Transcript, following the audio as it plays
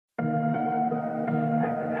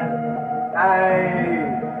Hey,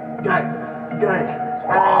 gang,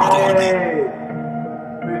 hey.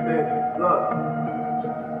 Look,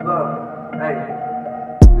 hey.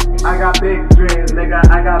 I got big dreams, nigga,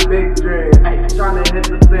 I got big dreams. Tryna hit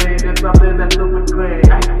the scene, it's something that's super clean.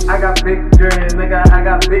 I got big dreams, nigga, I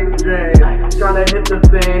got big dreams. Tryna hit the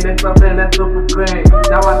scene, it's something that's super clean.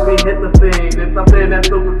 Now watch me hit the scene, it's something that's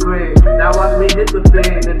super clean. Now watch me hit the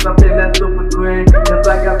scene, it's something that's super clean. Cause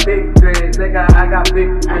I got big dreams, nigga, I got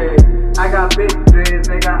big dreams. I got big dreams,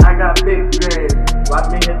 nigga, I got big dreams.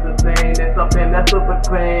 Watch me hit the scene, it's something that's super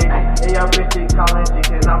clean. Hey, yo, bitch, she calling, she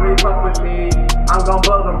cannot really fuck with me. I'm gon'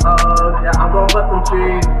 bug them hoes, yeah, I'm gon' bust them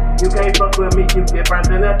trees. You can't fuck with me, you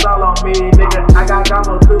different, and that's all on me. Nigga, I got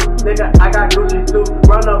Gamo too, nigga, I got Gucci too.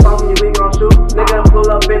 Run up on me, we gon' shoot. Nigga,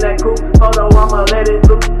 pull up in that coupe, hold on, I'ma let it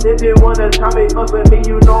loose. If you wanna try me, fuck with me,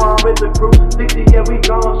 you know I'm with the crew. 60, yeah, we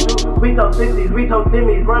gon' shoot. We told 60s, we told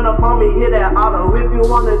Timmies, run up on me, hit that auto. If you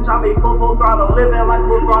wanna try me, full throttle, living like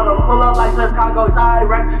full throttle. Pull up like Chicago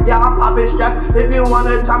direct, yeah, I'm poppin' straps. If you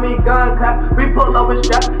wanna try me, gun clap, we pull up with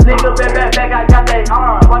straps. Nigga, back, I got that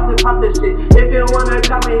R, watch it pop this shit. If you wanna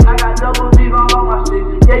try me, I got double G's all on my shit.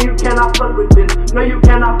 Yeah, you cannot fuck with this, no, you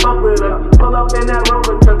cannot fuck with us. Pull up in that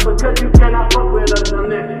rover truck, because you cannot fuck with us.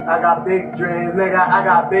 I got big dreams, nigga, I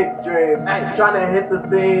got big dreams. Tryna hit the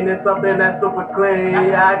scene, it's something that's super clean.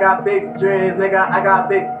 Yeah, I got big dreams, nigga, I got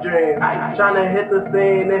big dreams. Tryna hit the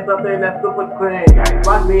scene, it's something that's super clean.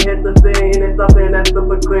 Watch me hit the scene, it's something that's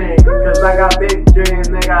super clean. Cause I got big dreams,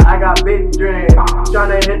 nigga, I got big dreams.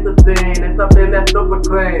 Tryna hit the scene, it's something that's super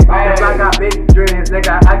clean. Cause I got big dreams,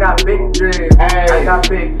 nigga, I got big dreams. I got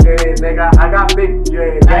big dreams, nigga, I got big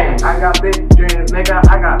dreams. I got big dreams, nigga,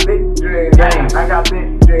 I got big dreams. I got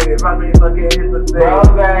big dreams, watch me fucking hit the scene.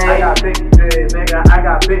 I got big dreams, nigga, I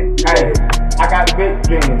got big dreams. I got big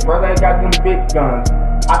dreams, brother, got them big guns.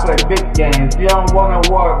 I play big games, you don't wanna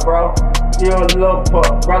work, bro. You a little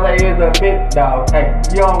pup, brother is a big dog. Hey,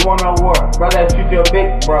 you don't wanna work, brother, shoot your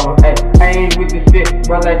big bro. Hey, I ain't with the shit,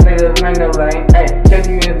 brother, say the lane. Hey, tell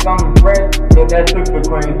you it's on the bread, get that super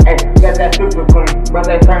clean. Hey, get that super clean,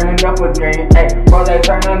 brother, turning up a dream. Hey, brother,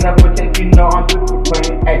 turning up a check, you know I'm super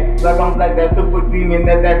clean. Hey, like I'm like that super demon,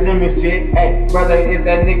 that demon shit. Hey, brother, is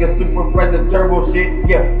that nigga super fresh, the turbo shit.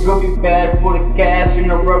 Yeah, goofy fast, full of cash in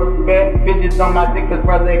a rubber band. Bitches on my dick, cause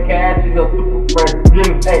brother, cash is a super fresh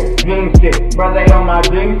dream. Hey, dream shit. Brother on my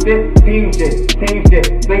dream shit, team shit.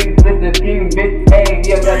 Please listen, team bitch. Hey,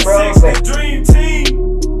 yeah, that bro. 360 dream team.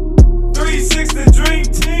 360 dream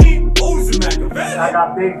team. I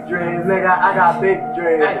got big dreams, nigga, I got big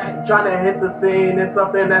dreams. Tryna hit the scene, it's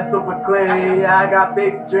something that's super clean. Yeah, I got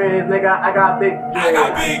big dreams, nigga, I got big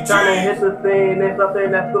dreams. Tryna hit the scene, it's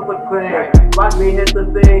something that's super clean. Watch me hit the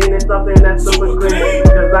scene, it's something that's super clean.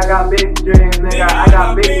 Cause I got big dreams, nigga, I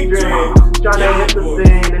got big dreams. Tryna hit the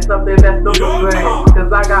scene, it's something that's super clean.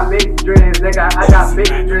 Cause I got big dreams, nigga, I got big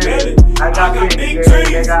dreams. I got big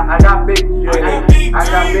dreams, nigga, I got big dreams. I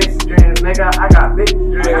got big dreams, nigga, I got big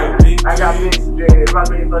dreams. I got big dreams, watch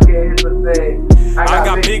me fucking hit the scene. I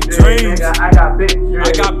got big dreams, nigga, I got big dreams.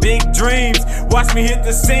 I got big dreams, watch me hit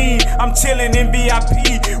the scene. I'm chilling in VIP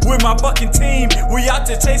with my fucking team. We out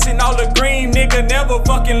there chasing all the green, nigga, never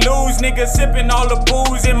fucking lose. Nigga, sipping all the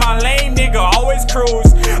booze in my lane, nigga, always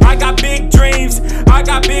cruise. I got big dreams, I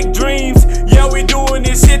got big dreams. Yeah, we doing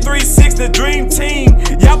this shit 360, the dream team.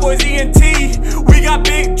 YAADBOYZ ENT, we got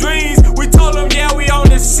big dreams. We told them, yeah, we on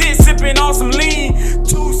this shit, sipping on some lean.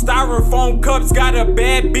 2 styrofoam cups, got a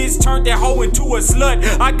bad bitch, turned that hoe into a slut.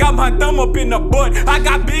 I got my thumb up in the butt. I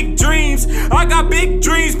got big dreams, I got big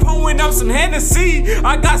dreams. Pulling up some Hennessy,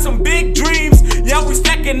 I got some big dreams. Yeah, we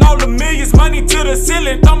stacking all the millions, money to the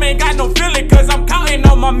ceiling. Thumb ain't got no feeling, cause I'm counting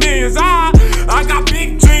on my millions. I got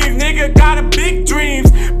big dreams, nigga, got a big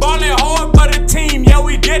dreams. Ballin' hard for the team, yeah,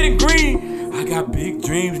 we getting green. I got big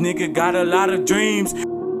dreams, nigga, got a lot of dreams.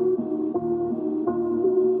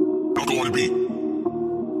 I'm going to be